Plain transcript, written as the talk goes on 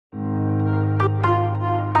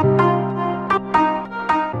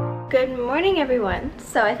Good morning, everyone.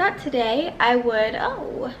 So I thought today I would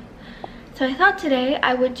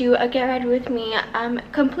do a get ready with me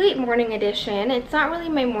complete morning edition. It's not really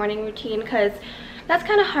my morning routine because that's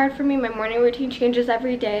kind of hard for me. My morning routine changes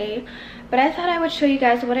every day, but I thought I would show you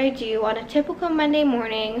guys what I do on a typical Monday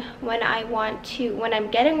morning when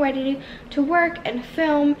I'm getting ready to work and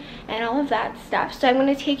film and all of that stuff. So I'm going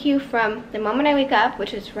to take you from the moment I wake up,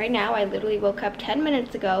 which is right now. I literally woke up 10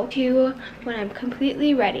 minutes ago, to when I'm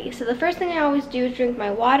completely ready. So the first thing I always do is drink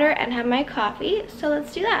my water and have my coffee. So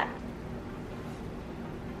let's do that.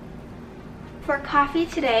 For coffee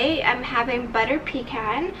today, I'm having butter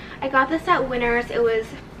pecan. I got this at Winners. It was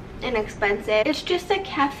inexpensive. It's just a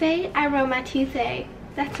cafe aromatise.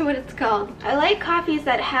 That's what it's called. I like coffees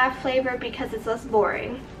that have flavor because it's less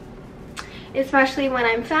boring, especially when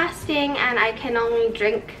I'm fasting and I can only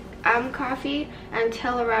drink coffee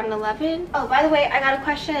until around 11. Oh, by the way, I got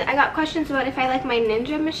questions about if I like my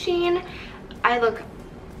Ninja machine. I look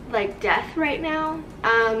like death right now.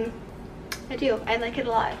 I do. I like it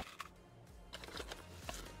a lot.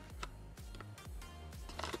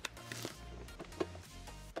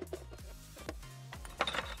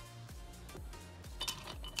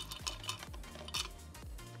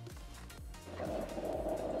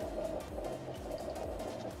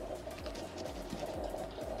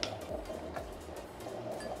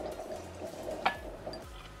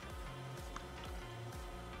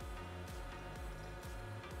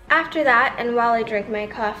 After that, and while I drink my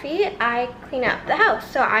coffee, I clean up the house.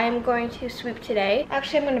 So I am going to sweep today.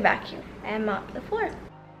 Actually, I'm going to vacuum and mop the floor.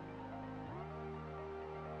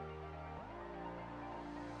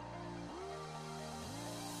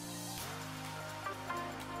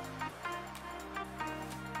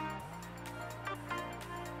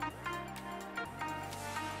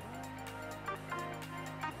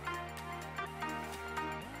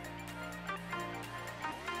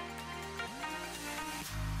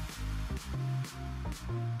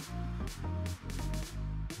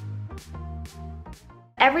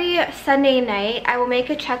 Every Sunday night, I will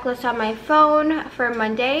make a checklist on my phone for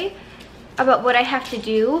Monday about what I have to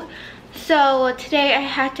do. So today I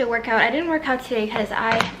had to work out. I didn't work out today because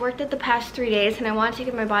I worked it the past 3 days and I wanted to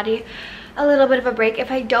give my body a little bit of a break.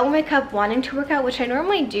 If I don't wake up wanting to work out, which I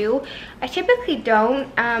normally do, I typically don't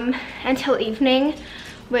until evening,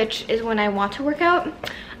 which is when I want to work out.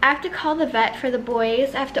 I have to call the vet for the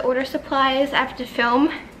boys. I have to order supplies. I have to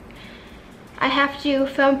film. I have to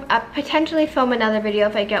potentially film another video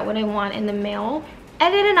if I get what I want in the mail,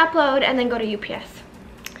 edit and upload, and then go to UPS.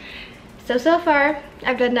 So far,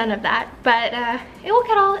 I've done none of that, but it will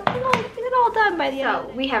get all done by the end.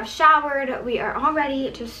 So we have showered, we are all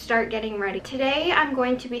ready to start getting ready. Today, I'm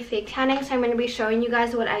going to be fake tanning, so I'm going to be showing you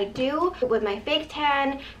guys what I do with my fake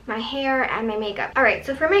tan, my hair, and my makeup. All right,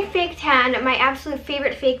 so for my fake tan, my absolute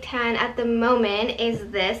favorite fake tan at the moment is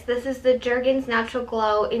this. This is the Jergens Natural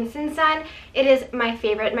Glow Instant Sun. It is my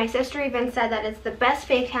favorite. My sister even said that it's the best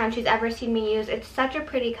fake tan she's ever seen me use. It's such a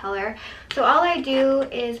pretty color. So all I do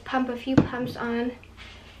is pump a few pumps on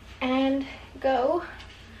and go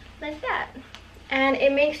like that. And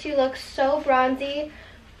it makes you look so bronzy,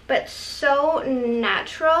 but so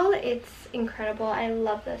natural. It's incredible. I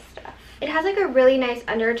love this stuff. It has like a really nice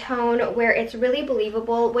undertone where it's really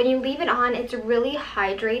believable. When you leave it on, it's really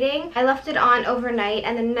hydrating. I left it on overnight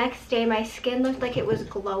and the next day my skin looked like it was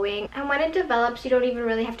glowing. And when it develops, you don't even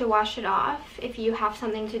really have to wash it off if you have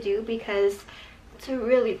something to do because it's a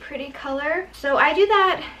really pretty color. So I do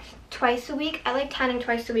that twice a week. I like tanning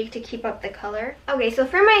twice a week to keep up the color. Okay, so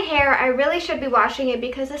for my hair, I really should be washing it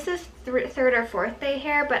because this is third or fourth day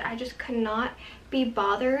hair, but I just could not be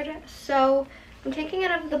bothered. So I'm taking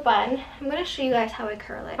it out of the bun. I'm going to show you guys how I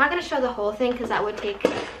curl it. I'm not going to show the whole thing because that would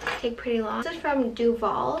take pretty long. This is from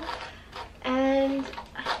Duval, and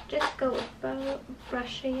I just go about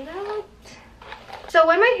brushing it out. So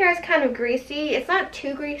when my hair is kind of greasy, it's not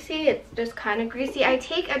too greasy, it's just kind of greasy, I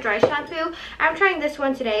take a dry shampoo. I'm trying this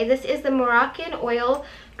one today. This is the Moroccan Oil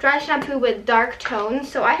Dry Shampoo with dark tones.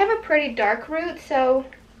 So I have a pretty dark root, so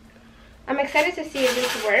I'm excited to see if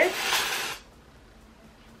this works.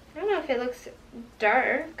 I don't know if it looks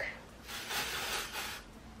dark.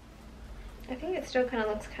 I think it still kind of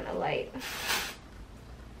looks kind of light.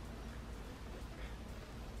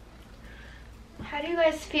 How do you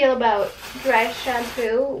guys feel about dry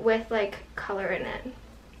shampoo with like color in it?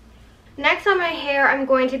 Next on my hair, I'm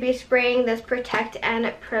going to be spraying this Protect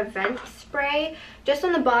and Prevent spray just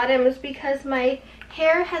on the bottoms because my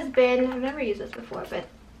hair has been, I've never used this before, but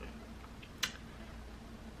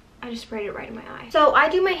I just sprayed it right in my eye. So I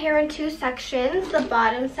do my hair in two sections. The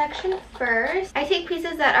bottom section first. I take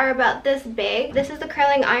pieces that are about this big. This is the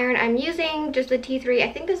curling iron I'm using, just the T3.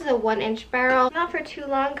 I think this is a 1-inch barrel. Not for too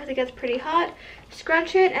long because it gets pretty hot.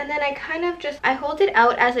 Scrunch it, and then I kind of just, I hold it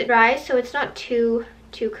out as it dries so it's not too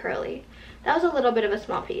curly. That was a little bit of a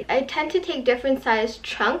small piece. I tend to take different sized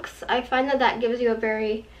chunks. I find that that gives you a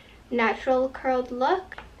very natural curled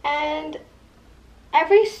look. And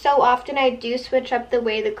every so often I do switch up the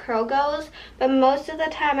way the curl goes, but most of the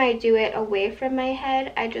time I do it away from my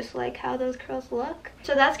head. I just like how those curls look.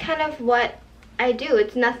 So that's kind of what I do.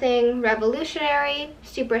 It's nothing revolutionary,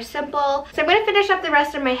 super simple. So I'm going to finish up the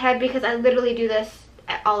rest of my head because I literally do this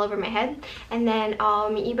all over my head, and then I'll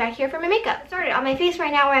meet you back here for my makeup. Started on my face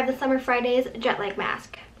right now. I have the Summer Fridays Jet Lag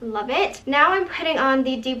Mask. Love it. Now I'm putting on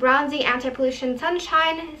the Debronzi Anti-Pollution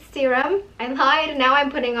Sunshine Serum. I lied. Now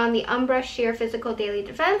I'm putting on the Umbra Sheer Physical Daily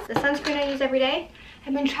Defense, the sunscreen I use every day.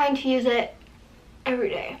 I've been trying to use it every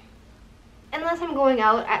day. Unless I'm going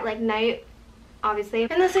out at like night, obviously.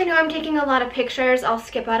 Unless I know I'm taking a lot of pictures, I'll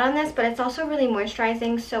skip out on this, but it's also really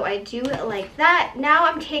moisturizing, so I do like that. Now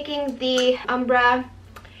I'm taking the Umbra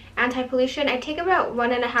Anti-Pollution. I take about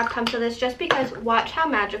 1.5 pumps of this just because watch how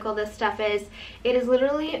magical this stuff is. It is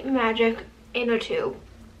literally magic in a tube.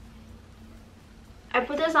 I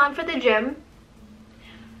put this on for the gym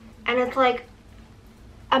and it's like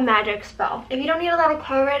a magic spell. If you don't need a lot of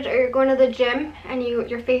coverage or you're going to the gym and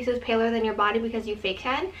your face is paler than your body because you fake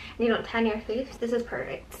tan and you don't tan your face, this is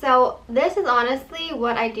perfect. So this is honestly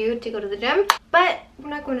what I do to go to the gym, but we're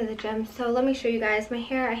not going to the gym, so let me show you guys my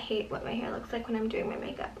hair. I hate what my hair looks like when I'm doing my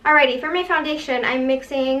makeup. Alrighty, for my foundation, I'm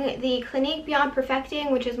mixing the Clinique Beyond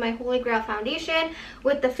Perfecting, which is my Holy Grail foundation,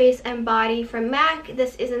 with the Face and Body from MAC.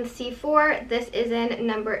 This is in C4. This is in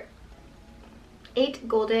number 8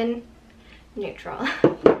 Golden Neutral.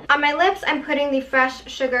 On my lips, I'm putting the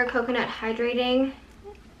Fresh Sugar Coconut Hydrating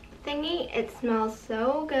thingy. It smells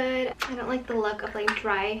so good. I don't like the look of like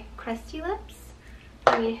dry, crusty lips.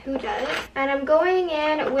 I mean, who does? And I'm going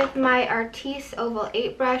in with my Artis Oval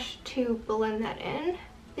 8 brush to blend that in.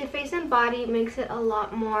 The Face and Body makes it a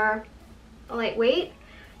lot more lightweight.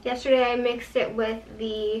 Yesterday I mixed it with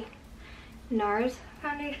the NARS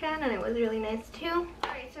foundation and it was really nice too.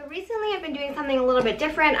 Alright, so recently I've been doing something a little bit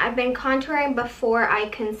different. I've been contouring before I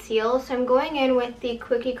conceal, so I'm going in with the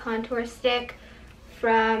Quickie Contour Stick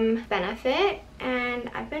from Benefit, and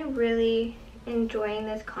I've been really enjoying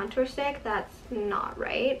this contour stick. That's not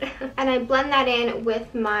right. And I blend that in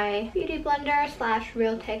with my Beauty Blender /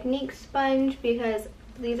 Real Technique sponge because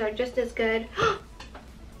these are just as good.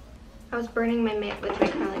 I was burning my mitt with my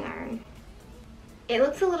curling iron. It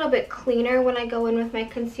looks a little bit cleaner when I go in with my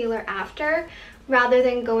concealer after, rather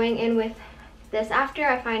than going in with this after.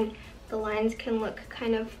 I find the lines can look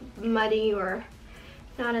kind of muddy or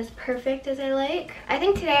not as perfect as I like. I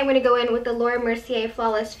think today I'm going to go in with the Laura Mercier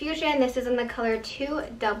Flawless Fusion. This is in the color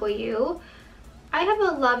 2W. I have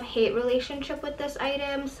a love-hate relationship with this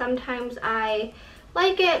item. Sometimes I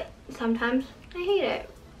like it, sometimes I hate it.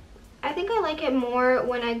 I think I like it more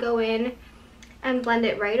when I go in and blend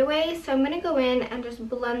it right away, so I'm going to go in and just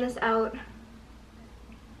blend this out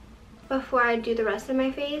before I do the rest of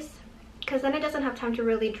my face, because then it doesn't have time to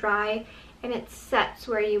really dry and it sets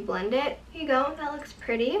where you blend it. Here you go, that looks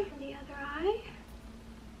pretty. The other eye,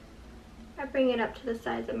 I bring it up to the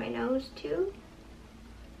sides of my nose too.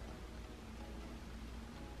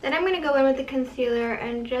 Then I'm going to go in with the concealer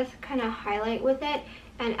and just kind of highlight with it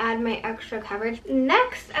and add my extra coverage.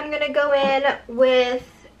 Next, I'm going to go in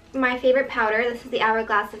with my favorite powder. This is the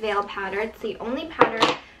Hourglass Veil powder. It's the only powder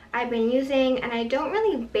I've been using, and I don't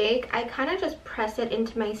really bake. I kind of just press it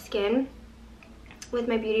into my skin with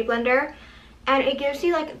my Beauty Blender, and it gives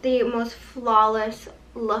you like the most flawless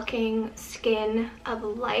looking skin of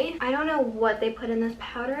life. I don't know what they put in this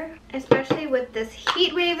powder, especially with this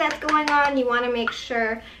heat wave that's going on. You want to make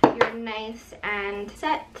sure you're nice and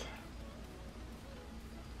set.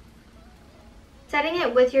 Setting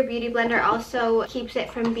it with your Beauty Blender also keeps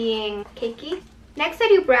it from being cakey. Next I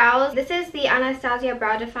do brows. This is the Anastasia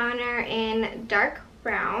Brow Definer in dark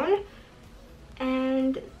brown.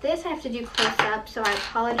 And this I have to do close up, so I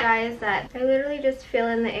apologize that I literally just fill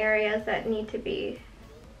in the areas that need to be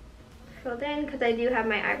filled in because I do have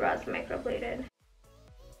my eyebrows microbladed.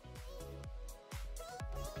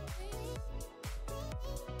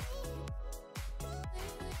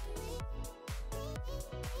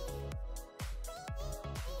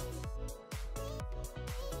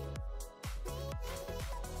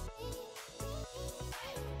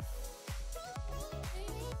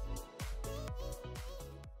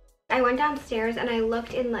 I went downstairs and I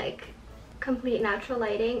looked in like complete natural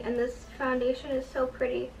lighting, and this foundation is so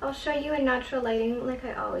pretty. I'll show you in natural lighting like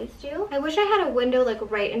I always do. I wish I had a window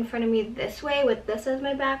like right in front of me this way with this as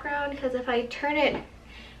my background, because if I turn it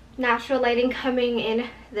natural lighting coming in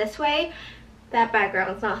this way, that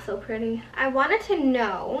background's not so pretty. I wanted to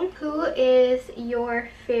know, who is your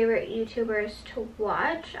favorite YouTubers to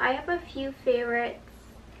watch? I have a few favorites.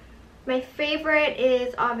 My favorite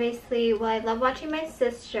is obviously, well, I love watching my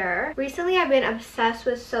sister. Recently I've been obsessed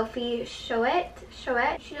with Sophie Chouette.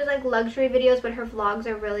 She does like luxury videos, but her vlogs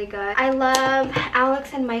are really good. I love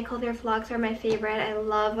Alex and Michael. Their vlogs are my favorite. I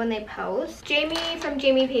love when they post. Jamie from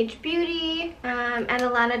Jamie Page Beauty, and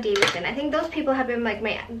Alana Davidson. I think those people have been like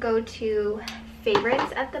my go-to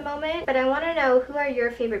favorites at the moment. But I want to know, who are your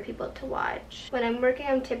favorite people to watch? When I'm working,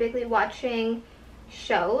 I'm typically watching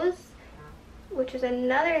shows, which is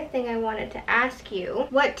another thing I wanted to ask you.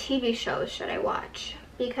 What TV shows should I watch?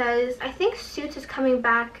 Because I think Suits is coming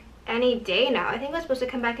back any day now. I think it was supposed to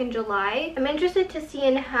come back in July. I'm interested to see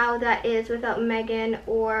in how that is without Megan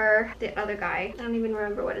or the other guy. I don't even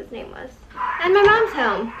remember what his name was. And my mom's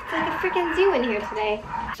home. It's like a freaking zoo in here today.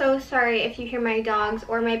 So sorry if you hear my dogs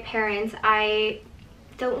or my parents. I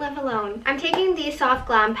don't live alone. I'm taking the Soft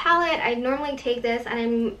Glam palette. I normally take this, and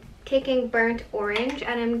I'm taking Burnt Orange,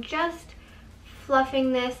 and I'm just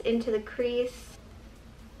fluffing this into the crease.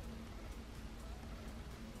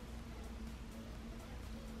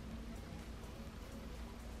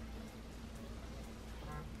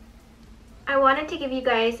 I wanted to give you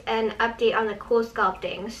guys an update on the cool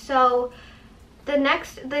sculpting. So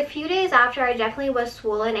the few days after, I definitely was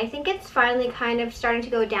swollen. I think it's finally kind of starting to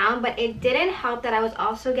go down, but it didn't help that I was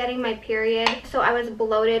also getting my period, so I was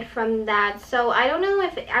bloated from that. So I don't know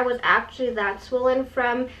if I was actually that swollen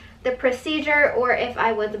from the procedure or if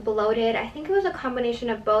I was bloated. I think it was a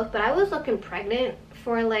combination of both, but I was looking pregnant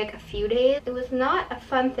for like a few days. It was not a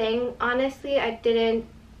fun thing, honestly. It didn't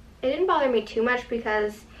bother me too much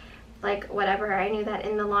because, like, whatever, I knew that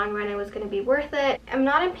in the long run it was going to be worth it. I'm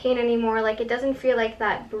not in pain anymore. Like, it doesn't feel like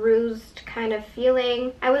that bruised kind of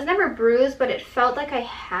feeling. I was never bruised, but it felt like I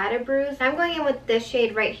had a bruise. I'm going in with this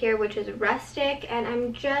shade right here, which is Rustic, and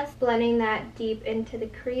I'm just blending that deep into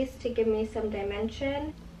the crease to give me some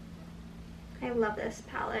dimension. I love this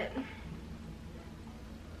palette.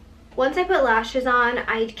 Once I put lashes on,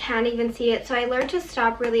 I can't even see it, so I learned to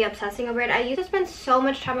stop really obsessing over it. I used to spend so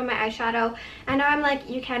much time on my eyeshadow, and now I'm like,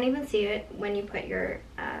 you can't even see it when you put your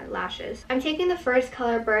lashes. I'm taking the first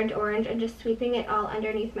color, Burnt Orange, and just sweeping it all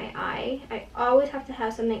underneath my eye. I always have to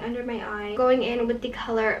have something under my eye. Going in with the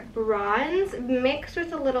color Bronze, mixed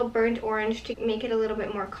with a little Burnt Orange to make it a little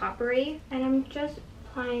bit more coppery, and I'm just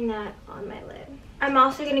applying that on my lid. I'm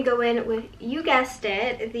also going to go in with, you guessed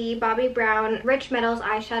it, the Bobbi Brown Rich Metals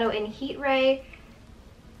eyeshadow in Heat Ray.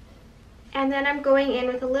 And then I'm going in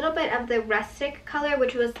with a little bit of the Rustic color,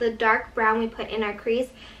 which was the dark brown we put in our crease.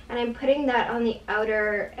 And I'm putting that on the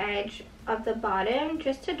outer edge of the bottom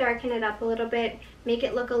just to darken it up a little bit, make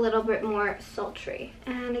it look a little bit more sultry.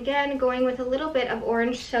 And again, going with a little bit of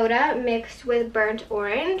orange soda mixed with Burnt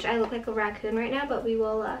Orange. I look like a raccoon right now, but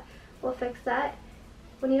we'll fix that.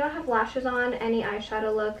 When you don't have lashes on, any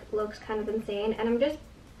eyeshadow look looks kind of insane, and I'm just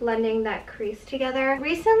blending that crease together.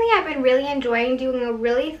 Recently, I've been really enjoying doing a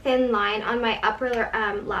really thin line on my upper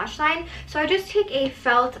lash line. So I just take a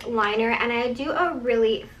felt liner and I do a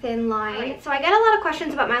really thin line. Right, so I get a lot of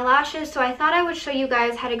questions about my lashes, so I thought I would show you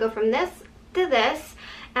guys how to go from this to this.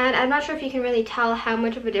 And I'm not sure if you can really tell how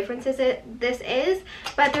much of a difference this is,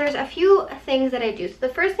 but there's a few things that I do. So the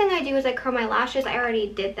first thing I do is I curl my lashes. I already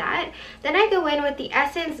did that. Then I go in with the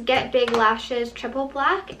Essence Get Big Lashes Triple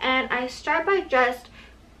Black, and I start by just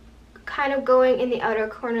kind of going in the outer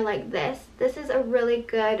corner like this. This is a really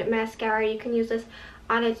good mascara. You can use this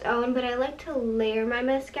on its own, but I like to layer my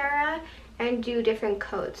mascara and do different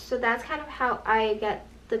coats. So that's kind of how I get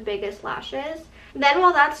the biggest lashes. Then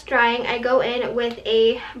while that's drying, I go in with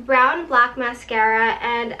a brown black mascara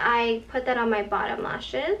and I put that on my bottom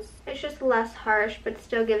lashes. It's just less harsh, but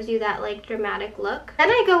still gives you that like dramatic look. Then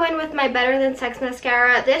I go in with my Better Than Sex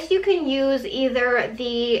mascara. This you can use either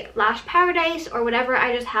the Lash Paradise or whatever.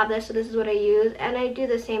 I just have this, so this is what I use. And I do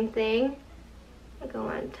the same thing. I go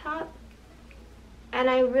on top and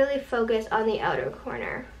I really focus on the outer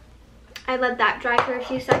corner. I let that dry for a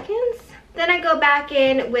few seconds. Then I go back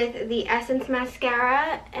in with the Essence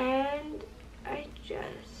mascara and I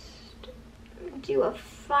just do a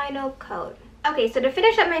final coat. Okay, so to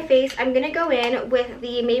finish up my face, I'm going to go in with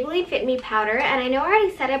the Maybelline Fit Me powder. And I know I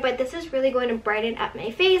already said it, but this is really going to brighten up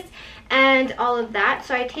my face and all of that.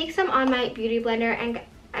 So I take some on my beauty blender and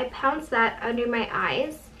I pounce that under my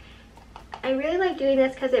eyes. I really like doing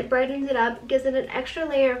this because it brightens it up, gives it an extra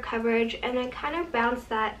layer of coverage, and I kind of bounce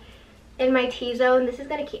that in my T-zone. This is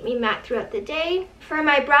going to keep me matte throughout the day. For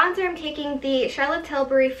my bronzer, I'm taking the Charlotte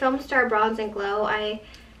Tilbury Film Star Bronze and Glow.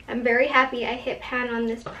 I'm very happy I hit pan on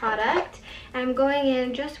this product. I'm going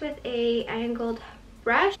in just with a angled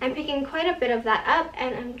brush. I'm picking quite a bit of that up,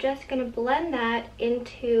 and I'm just going to blend that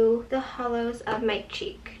into the hollows of my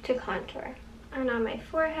cheek to contour and on my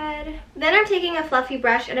forehead. Then I'm taking a fluffy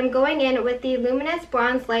brush and I'm going in with the Luminous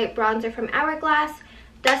Bronze Light Bronzer from Hourglass,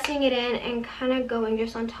 dusting it in and kind of going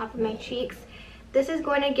just on top of my cheeks. This is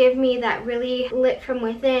going to give me that really lit from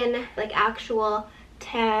within, like actual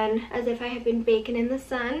tan, as if I had been baking in the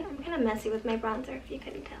sun. I'm kind of messy with my bronzer, if you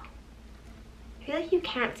couldn't tell. I feel like you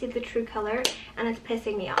can't see the true color and it's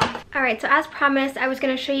pissing me off. Alright, so as promised, I was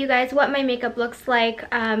going to show you guys what my makeup looks like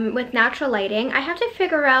with natural lighting. I have to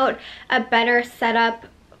figure out a better setup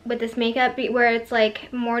with this makeup where it's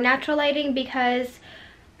like more natural lighting, because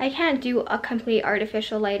I can't do a complete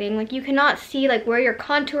artificial lighting. Like, you cannot see like where you're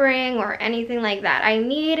contouring or anything like that. I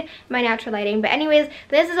need my natural lighting. But anyways,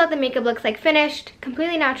 this is what the makeup looks like finished.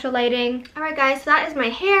 Completely natural lighting. Alright guys, so that is my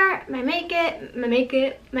hair, my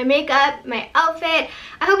makeup, my outfit.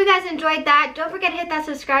 I hope you guys enjoyed that. Don't forget to hit that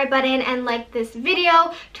subscribe button and like this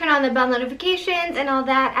video. Turn on the bell notifications and all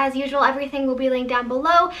that. As usual, everything will be linked down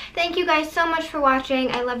below. Thank you guys so much for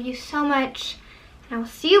watching. I love you so much. And I will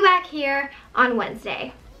see you back here on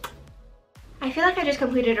Wednesday. I feel like I just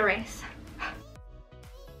completed a race.